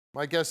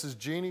My guess is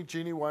Jennie.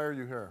 Jennie, why are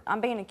you here? I'm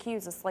being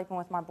accused of sleeping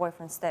with my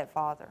boyfriend's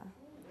stepfather.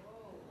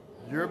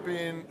 You're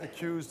being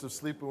accused of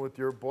sleeping with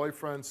your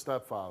boyfriend's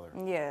stepfather?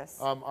 Yes.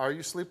 Are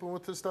you sleeping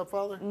with his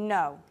stepfather?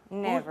 No,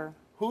 never.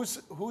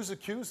 Who's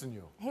accusing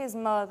you? His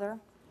mother.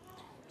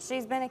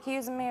 She's been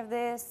accusing me of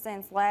this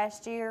since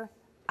last year.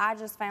 I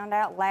just found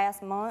out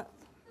last month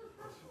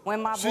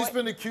when my She's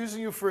been accusing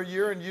you for a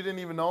year and you didn't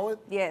even know it?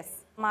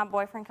 Yes. My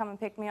boyfriend come and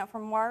picked me up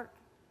from work.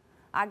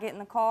 I get in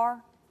the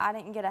car. I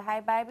didn't get a,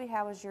 hey, baby,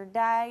 how was your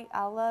day?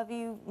 I love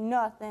you.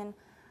 Nothing.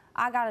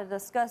 I got a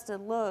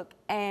disgusted look,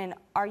 and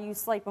are you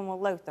sleeping with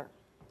Luther?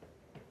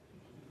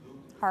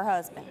 Her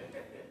husband.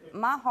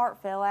 My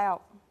heart fell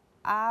out.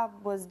 I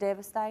was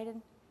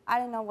devastated. I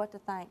didn't know what to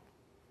think.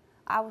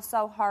 I was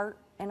so hurt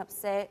and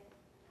upset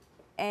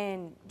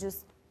and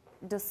just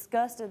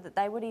disgusted that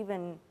they would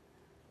even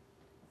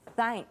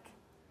think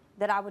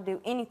that I would do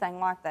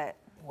anything like that.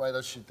 Why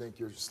does she think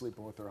you're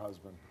sleeping with her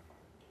husband?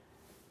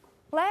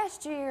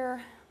 Last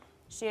year,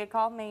 she had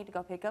called me to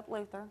go pick up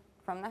Luther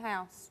from the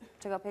house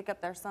to go pick up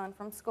their son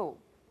from school.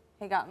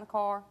 He got in the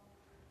car.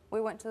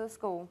 We went to the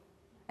school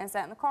and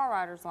sat in the car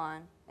rider's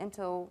line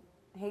until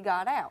he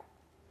got out.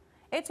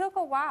 It took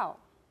a while.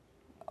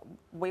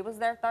 We was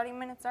there 30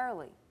 minutes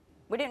early.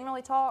 We didn't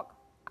really talk.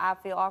 I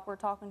feel awkward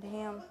talking to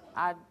him.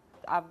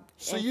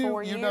 So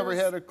you never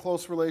had a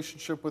close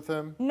relationship with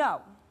him?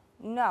 No,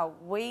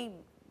 we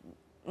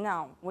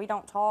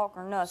don't talk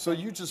or nothing. So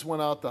you just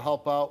went out to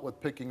help out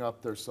with picking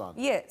up their son?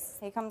 Yes.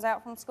 He comes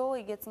out from school,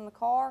 he gets in the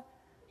car.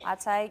 I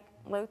take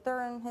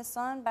Luther and his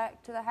son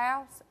back to the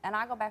house, and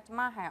I go back to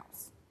my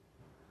house.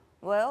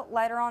 Well,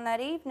 later on that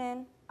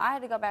evening, I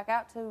had to go back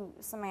out to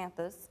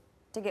Samantha's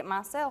to get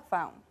my cell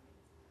phone.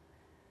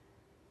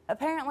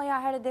 Apparently,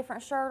 I had a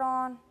different shirt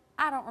on.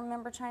 I don't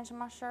remember changing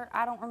my shirt.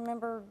 I don't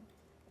remember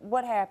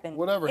what happened.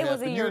 Whatever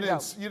happened, was a year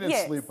ago. You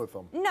didn't sleep with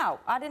them? No,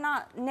 I did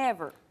not,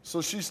 never. So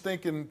she's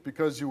thinking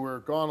because you were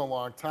gone a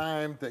long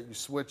time that you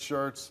switched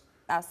shirts?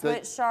 I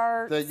switched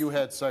shirts. That you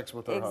had sex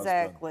with her husband?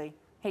 Exactly.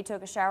 He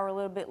took a shower a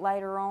little bit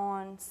later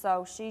on,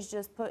 so she's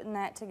just putting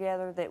that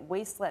together that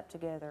we slept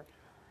together.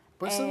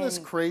 But isn't this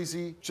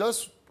crazy?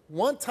 Just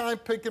one time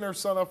picking her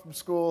son up from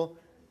school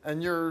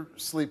and you're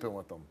sleeping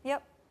with them?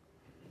 Yep.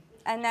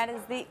 And that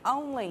is the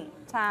only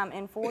time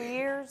in 4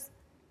 years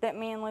that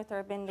me and Luther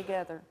have been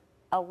together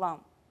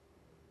alone.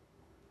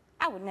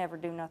 I would never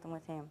do nothing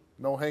with him.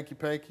 No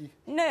hanky-panky?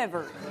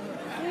 Never.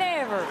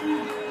 Never.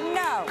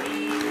 No.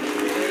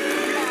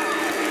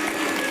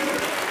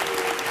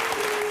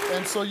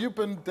 And so you've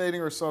been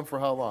dating her son for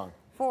how long?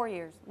 4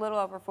 years, a little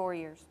over 4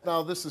 years.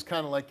 Now this is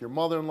kind of like your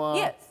mother-in-law?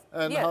 Yes.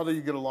 And how do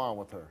you get along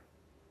with her?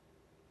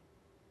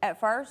 At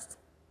first,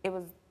 it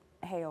was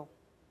hell,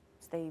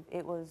 Steve.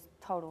 It was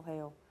total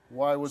hell.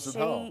 Why was it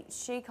hell?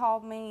 She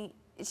called me.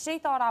 She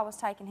thought I was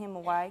taking him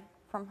away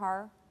from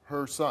her.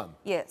 Her son?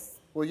 Yes.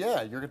 Well,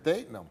 yeah, you're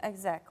dating him.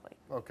 Exactly.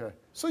 Okay.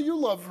 So you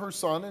love her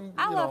son, and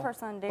I love her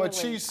son dearly. But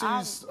she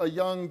sees a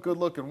young,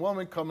 good-looking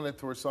woman coming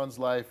into her son's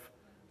life,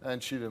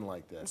 and she didn't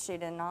like that. She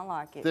did not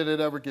like it. Did it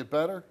ever get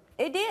better?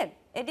 It did.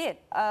 It did.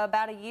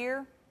 About a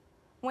year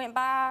went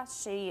by.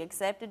 She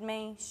accepted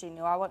me. She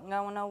knew I wasn't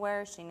going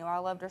nowhere. She knew I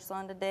loved her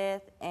son to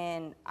death,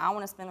 and I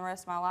want to spend the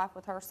rest of my life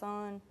with her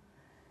son.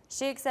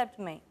 She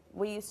accepted me.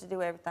 We used to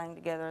do everything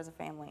together as a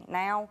family.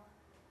 Now,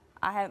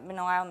 I haven't been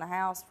allowed in the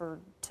house for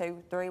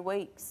 2, 3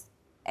 weeks,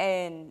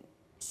 and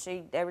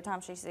every time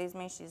she sees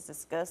me, she's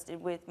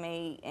disgusted with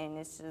me, and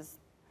it's just...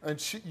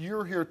 And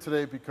you're here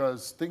today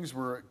because things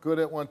were good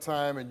at one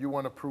time, and you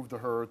want to prove to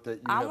her that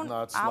you have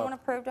not slept. I want to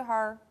prove to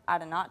her I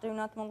did not do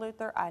nothing with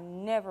Luther. I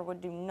never would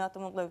do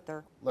nothing with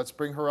Luther. Let's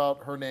bring her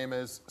out. Her name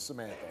is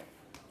Samantha.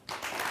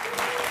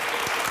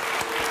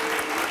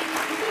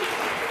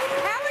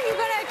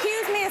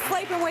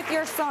 Sleeping with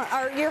your son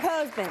or your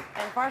husband.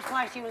 In the first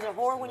place, you was a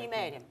whore when you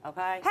met him,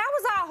 okay? How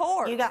was I a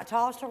whore? You got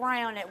tossed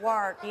around at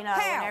work, you know,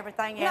 and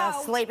everything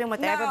else, sleeping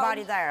with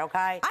everybody there,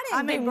 okay?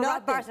 I didn't do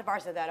nothing. Vice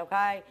versa that,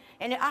 okay?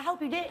 And I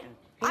hope you didn't.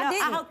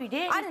 I hope you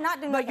didn't. I did not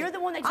do nothing. But you're the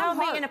one that told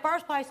me in the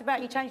first place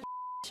about you changing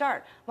your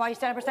shirt while you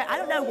standing up there. I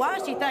don't know why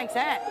she thinks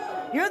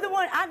that. You're the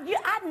one.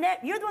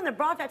 You're the one that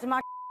brought that to my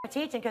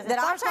attention because did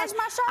I change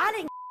my shirt? I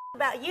didn't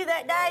about you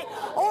that day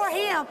or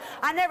him.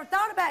 I never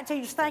thought about it until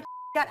you think.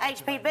 Got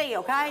HPV,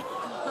 okay?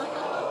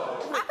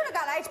 I could have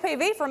got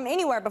HPV from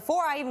anywhere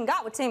before I even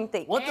got with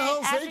Timothy. What the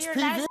hell is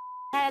HPV?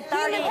 Had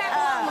 30, human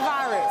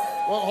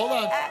papillomavirus. Well,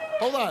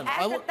 hold on.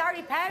 After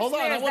 30 pap hold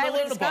on, I smears, want they to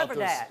would learn about discover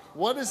this. that.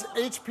 What is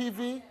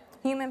HPV?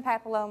 Human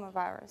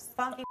papillomavirus.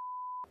 Funky.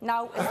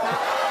 No, it's not.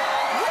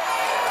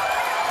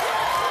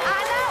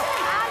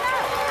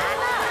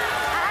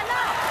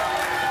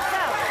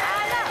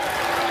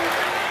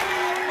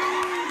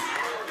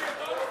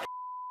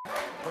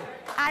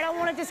 I don't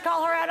want to just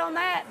call her out on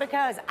that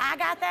because I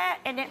got that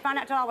and didn't find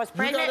out till I was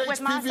pregnant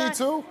with my son. You got HPV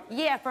too?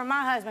 Yeah, from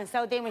my husband.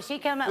 So then when she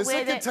come up with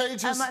it,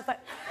 contagious? And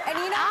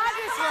you know, I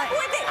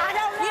don't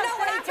know. You know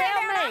when I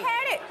found out I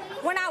had it?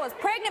 When I was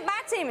pregnant by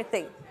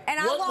Timothy, and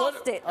I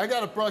lost it. I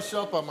got to brush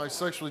up on my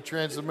sexually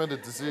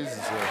transmitted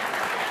diseases here.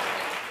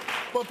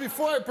 But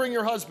before I bring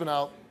your husband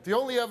out, The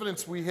only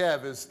evidence we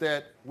have is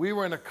that we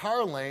were in a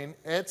car lane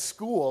at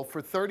school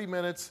for 30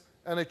 minutes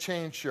and a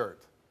chain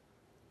shirt.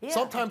 Yeah.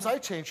 Sometimes I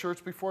change shirts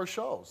before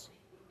shows.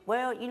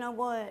 Well, you know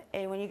what?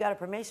 And when you got a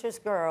promiscuous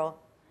girl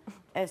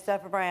and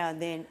stuff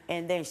around, and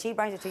then she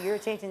brings it to your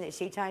attention that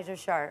she changed her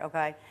shirt,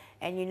 okay?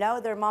 And you know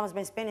their mama's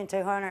been spending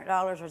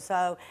 $200 or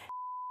so.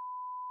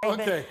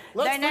 Okay,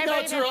 let's bring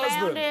out your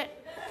husband.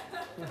 It,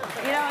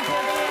 you know,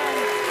 until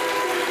then.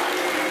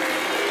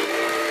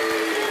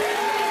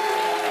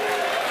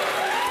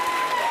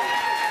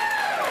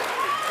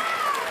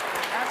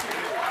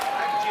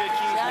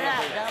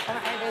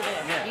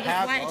 You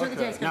just wait until the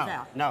test comes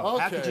out. No,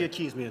 okay. How could you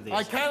accuse me of this?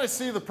 I kind of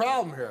see the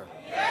problem here.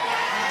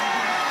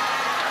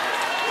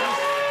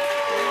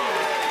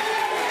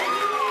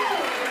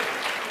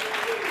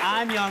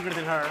 I'm younger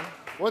than her.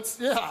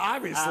 Yeah,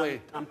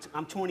 obviously.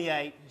 I'm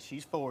 28,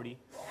 she's 40.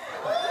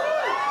 But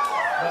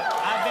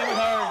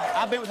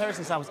I've been with her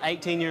since I was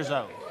 18 years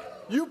old.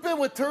 You've been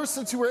with her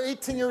since you were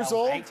 18 years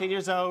old? 18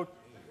 years old.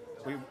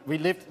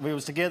 We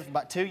was together for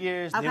about 2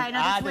 years. Okay,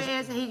 now the twist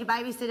is he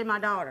babysitted my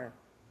daughter.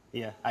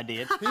 Yeah, I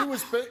did. He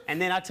was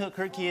and then I took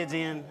her kids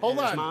in Hold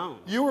as on. my own.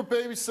 You were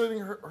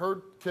babysitting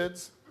her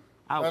kids?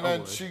 And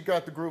then she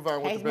got the groove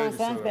on with He's the my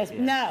son's best. babysitter.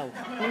 No,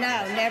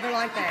 never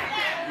like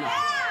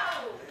that.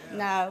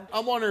 No.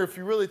 I'm wondering if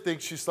you really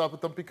think she slept with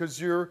them because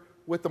you're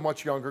with a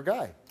much younger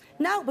guy.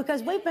 No,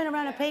 because we've been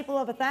around a people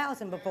of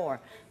 1,000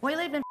 before. We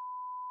lived in.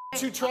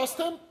 Did you trust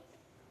him?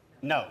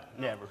 No,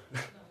 never.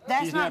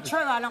 That's She's not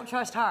never, true. I don't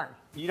trust her.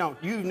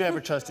 You've never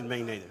trusted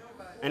me neither.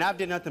 And I've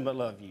did nothing but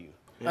love you.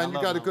 And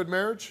you got a good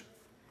marriage?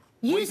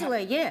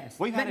 Usually, yes.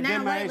 We've had but a now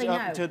good marriage lately,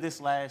 up no. until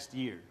this last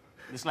year.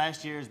 This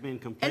last year has been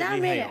completely And I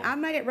made hell. I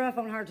made it rough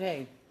on her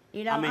too.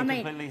 You know,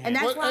 completely and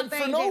that's But, one and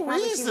thing for no that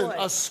probably she reason, would.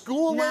 a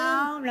school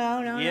No,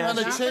 Yeah. and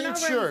a not for chain no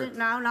shirt. reason.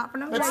 No, not for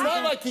no reason. It's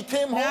not like he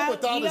came home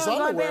without his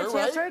underwear,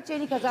 right? You church,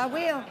 Jennie, because I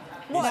will.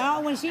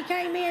 No, when she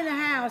came in the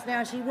house,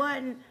 now she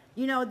wasn't,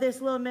 you know,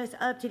 this little Miss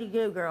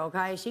up-titty-goo girl,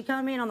 okay? She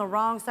come in on the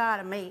wrong side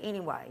of me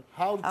anyway.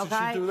 How did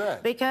she do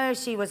that?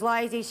 Because she was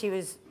lazy, she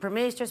was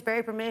promiscuous,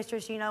 very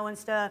promiscuous, you know, and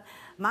stuff.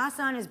 My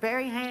son is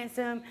very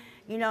handsome.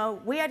 You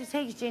know, we had to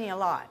teach Jennie a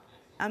lot.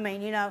 I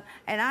mean, you know,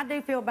 and I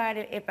do feel bad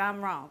if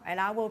I'm wrong, and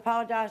I will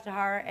apologize to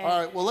her. And, all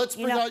right, well, let's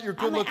bring out your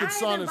good-looking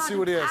son and see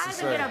what he has to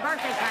say. I didn't get a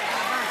birthday cake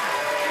for my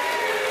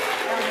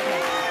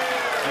birthday.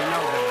 You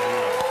know that.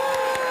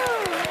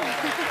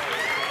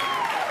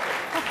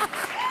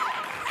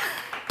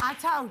 I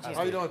told you.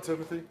 How you doing,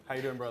 Timothy? How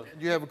you doing, brother?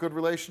 You have a good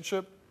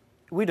relationship?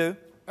 We do.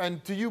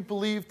 And do you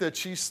believe that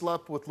she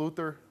slept with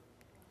Luther?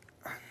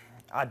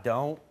 I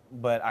don't,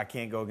 but I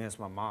can't go against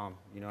my mom.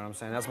 You know what I'm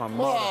saying? That's my mom.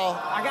 Well,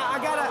 I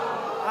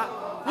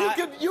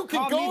you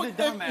can go. Me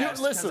the dumbass, 'cause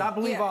listen, I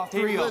believe all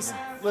three of them.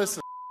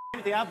 listen.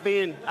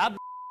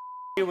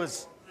 It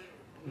was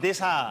this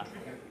high.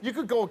 You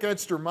could go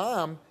against her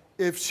mom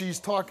if she's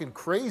talking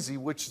crazy,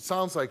 which it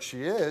sounds like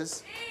she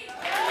is.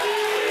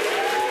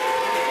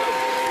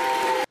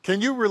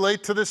 Can you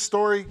relate to this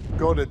story?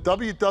 Go to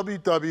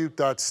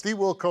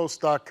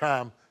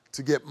www.stevewilkos.com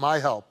to get my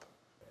help.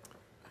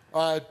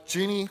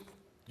 Jennie,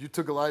 you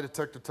took a lie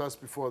detector test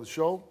before the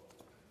show,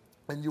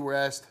 and you were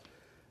asked,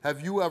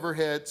 have you ever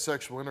had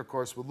sexual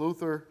intercourse with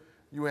Luther?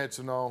 You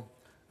answered no,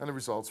 and the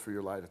results for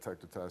your lie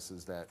detector test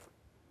is that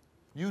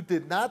you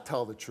did not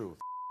tell the truth.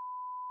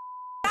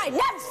 I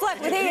never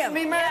slept with him.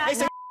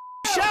 It's a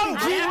show,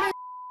 Jimmy.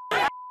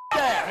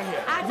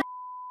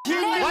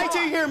 Wait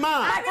till you hear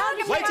mine.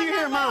 Wait till you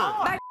hear mine.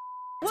 I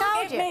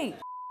told you. Me.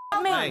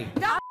 Hey.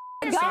 God,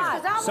 I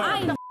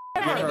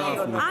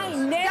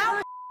ain't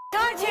never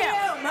touched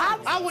him.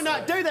 I would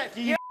not do that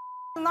to you.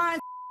 No, I'm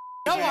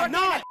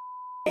not.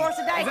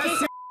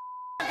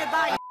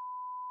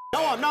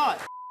 No, I'm not.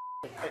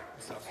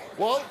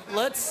 Well,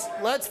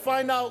 let's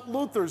find out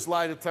Luther's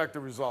lie detector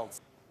results.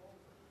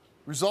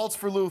 Results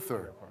for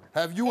Luther.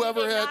 Have you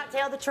ever had? Not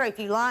tell the truth,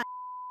 you lying.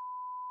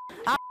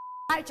 I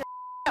hate your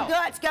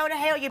guts. Go to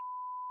hell, you.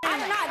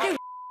 I'm not doing.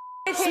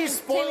 She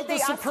spoiled the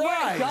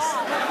surprise.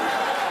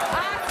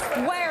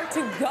 I swear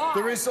to God.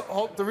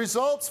 The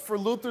results for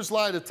Luther's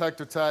lie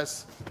detector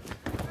test.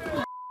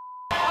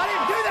 I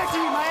didn't do that to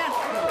you, man.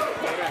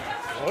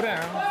 Slow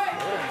down.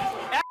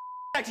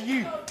 Back to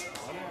you.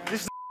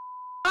 This is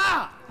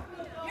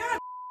You're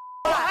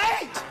a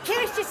hate.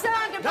 Kiss your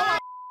son goodbye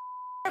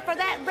for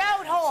that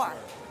road whore.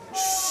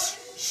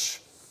 Shh.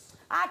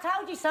 I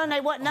told you, son, they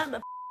wasn't nothing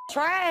but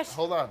trash.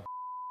 Hold on.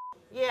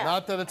 Yeah.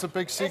 Not that it's a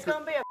big It's secret.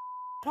 gonna be a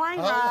plane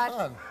Hold ride.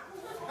 on.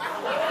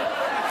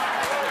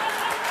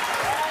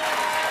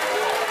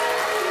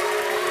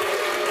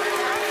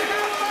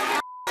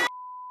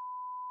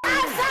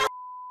 I'm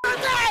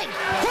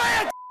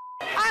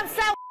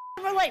so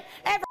relieved.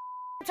 Every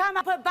time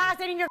I put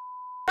Bison in your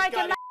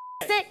making me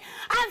sick,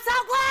 I'm so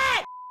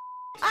glad.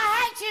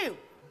 I hate you.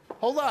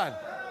 Hold on.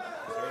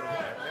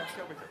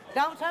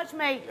 Don't touch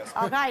me.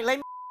 Okay, leave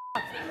me.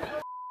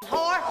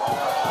 Whore.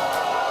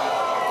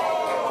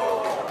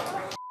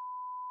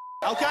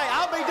 okay.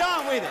 I'll be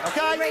done with it.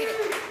 Okay. Read it.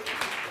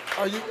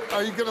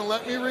 Are you gonna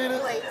let me read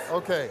it? Please.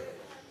 Okay.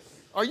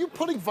 Are you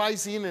putting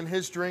Visine in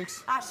his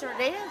drinks? I sure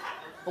did.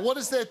 What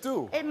does that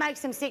do? It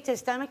makes him sick to his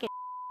stomach and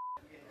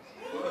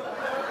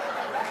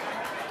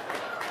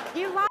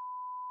You like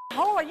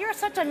whore. You're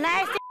such a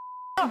nasty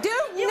Do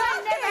You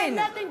ain't never had nothing.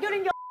 nothing good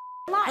in your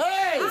life.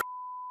 Hey!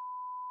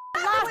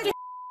 Lost your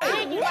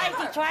you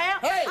lazy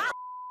tramp. Hey!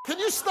 Can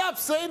you stop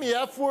saying the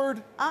F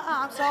word?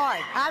 I'm sorry.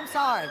 I'm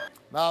sorry.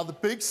 Now, the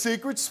big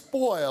secret's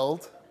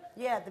spoiled.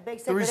 Yeah, the big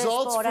The secret is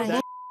results sport, for ain't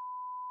it?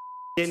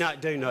 Did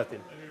not do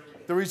nothing.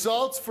 The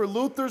results for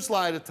Luther's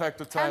lie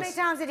detector How many test.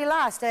 times did he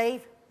lie,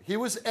 Steve? He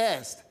was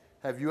asked,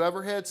 have you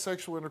ever had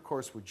sexual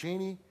intercourse with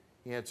Jennie?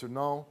 He answered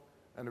no.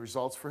 And the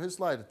results for his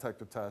lie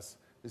detector test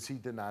is he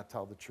did not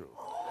tell the truth.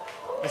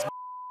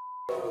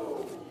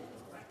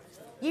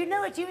 You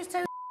knew it. You was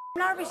too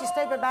nervous, you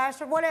stupid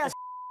bastard. What else?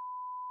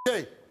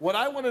 Okay, what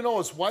I want to know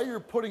is why you're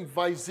putting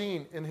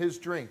Visine in his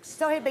drinks.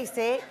 So he'd be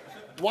sick.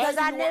 Why Because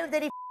do I you knew want-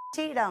 that he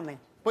cheated on me.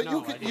 But No, you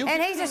I could, didn't. you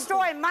And he's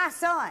destroying my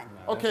son.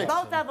 Okay.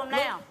 Both of them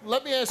now.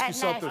 Let me ask you That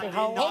something. nasty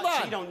hoe. Hold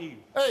on. cheat on you.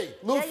 Hey,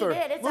 Luther.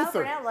 Yeah, you did. It's Luther.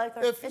 over now,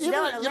 Luther. If It's you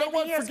done. know, you know 11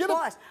 what? years Forget it.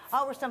 plus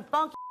over some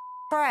funky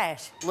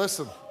trash.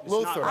 Listen, not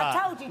Luther. right.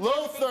 I told you, Timothy.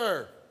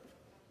 Luther.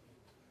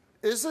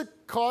 Is it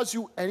cause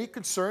you any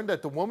concern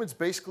that the woman's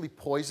basically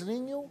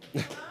poisoning you?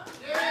 You're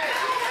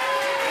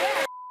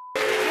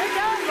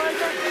done,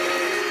 Luther.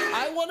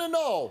 I want to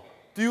know,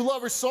 do you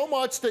love her so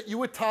much that you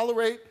would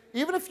tolerate,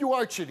 even if you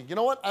are cheating, you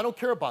know what? I don't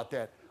care about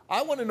that.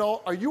 I want to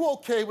know, are you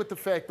okay with the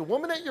fact the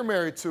woman that you're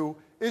married to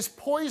is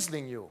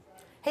poisoning you?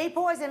 He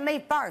poisoned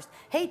me first.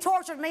 He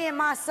tortured me and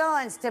my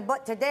sons to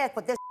death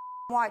with this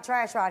white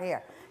trash right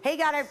here. He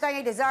got everything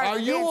he deserved. Are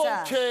and you then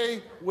some.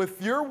 okay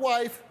with your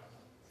wife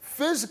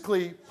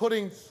physically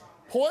putting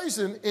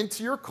poison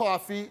into your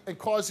coffee and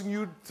causing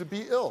you to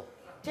be ill?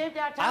 Timothy,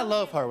 I told I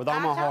love you. her with all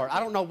my told heart. I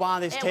you. don't know why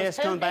this It was test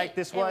too come back deep.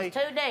 this It was way. too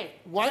deep.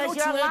 Why 'Cause don't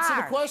you you're a answer the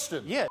liar.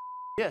 question?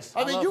 Yes,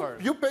 I mean, love you, her.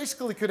 you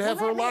basically could Well, have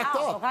her let me locked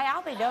off, up. Okay,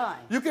 I'll be done.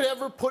 You could have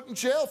her put in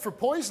jail for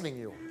poisoning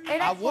you.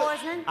 It I ain't would.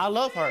 poisoning. I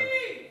love her.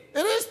 It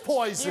is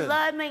poison. You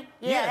love me?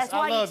 Yeah, Yes, that's I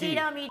why love you cheat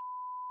you. on me, you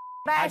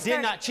I bastard.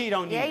 did not cheat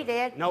on you. Yeah, you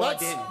did. No,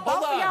 Let's- I didn't. Hold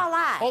Both of on. y'all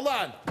lied. Hold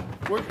on.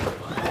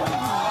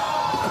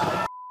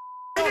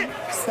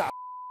 Stop.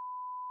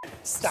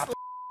 Stop.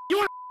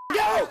 Yo!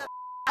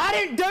 I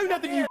didn't do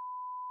nothing, you.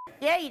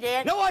 Yeah, you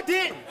did. No, I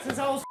didn't. Since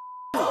I was.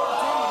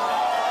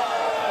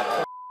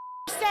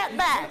 Step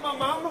back. My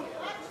mama.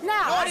 No,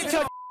 I didn't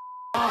touch.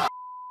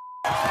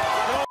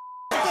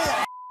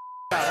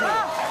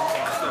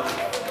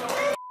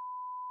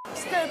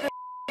 stupid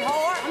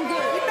whore.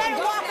 You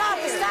better walk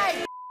off the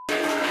stage.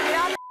 Get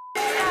off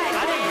the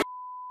stage.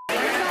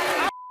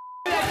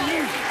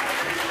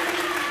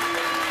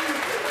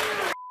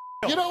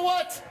 You know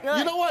what? Good.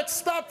 You know what?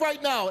 Stop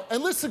right now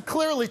and listen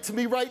clearly to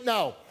me right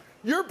now.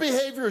 Your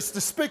behavior is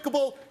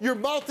despicable. Your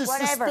mouth is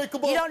Whatever.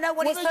 despicable. You don't know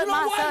what he's you put know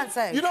my why? son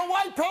through. You know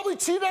why? He probably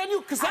cheated on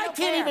you because I don't can't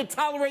care. even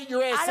tolerate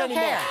your ass I don't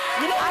anymore. care.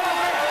 You know I what? don't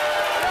care.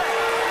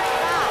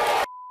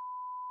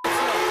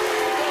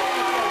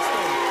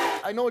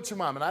 I know it's your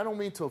mom, and I don't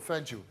mean to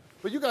offend you,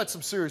 but you got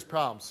some serious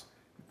problems.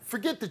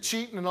 Forget the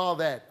cheating and all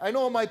that. I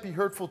know it might be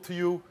hurtful to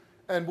you,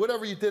 and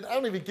whatever you did, I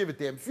don't even give a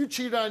damn. If you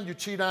cheat on it, you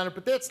cheat on it,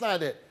 but that's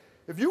not it.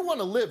 If you want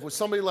to live with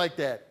somebody like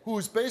that,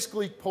 who's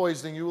basically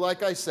poisoning you,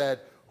 like I said,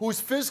 who's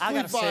physically I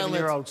got a violent.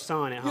 7-year-old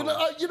son at home.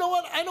 You know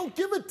what? I don't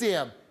give a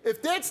damn.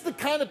 If that's the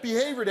kind of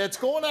behavior that's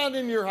going on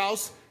in your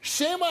house,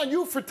 shame on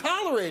you for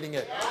tolerating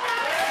it.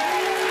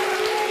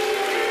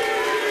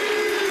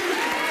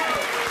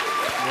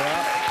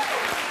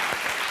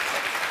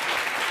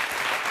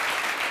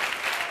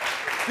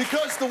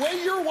 Because the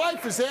way your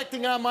wife is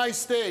acting on my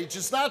stage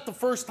is not the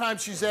first time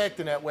she's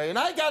acting that way. And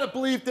I gotta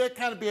believe that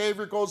kind of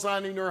behavior goes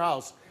on in your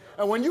house.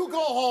 And when you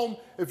go home,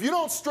 if you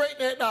don't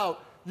straighten it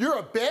out, you're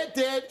a bad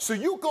dad, so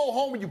you go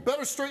home and you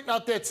better straighten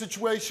out that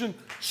situation.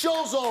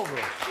 Show's over.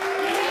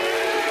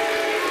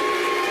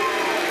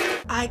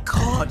 I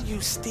called you,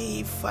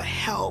 Steve, for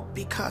help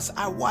because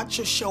I watch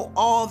your show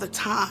all the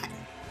time.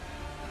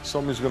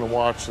 Somebody's gonna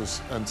watch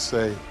this and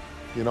say,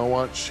 you know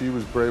what? She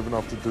was brave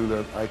enough to do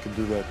that. I can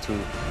do that too.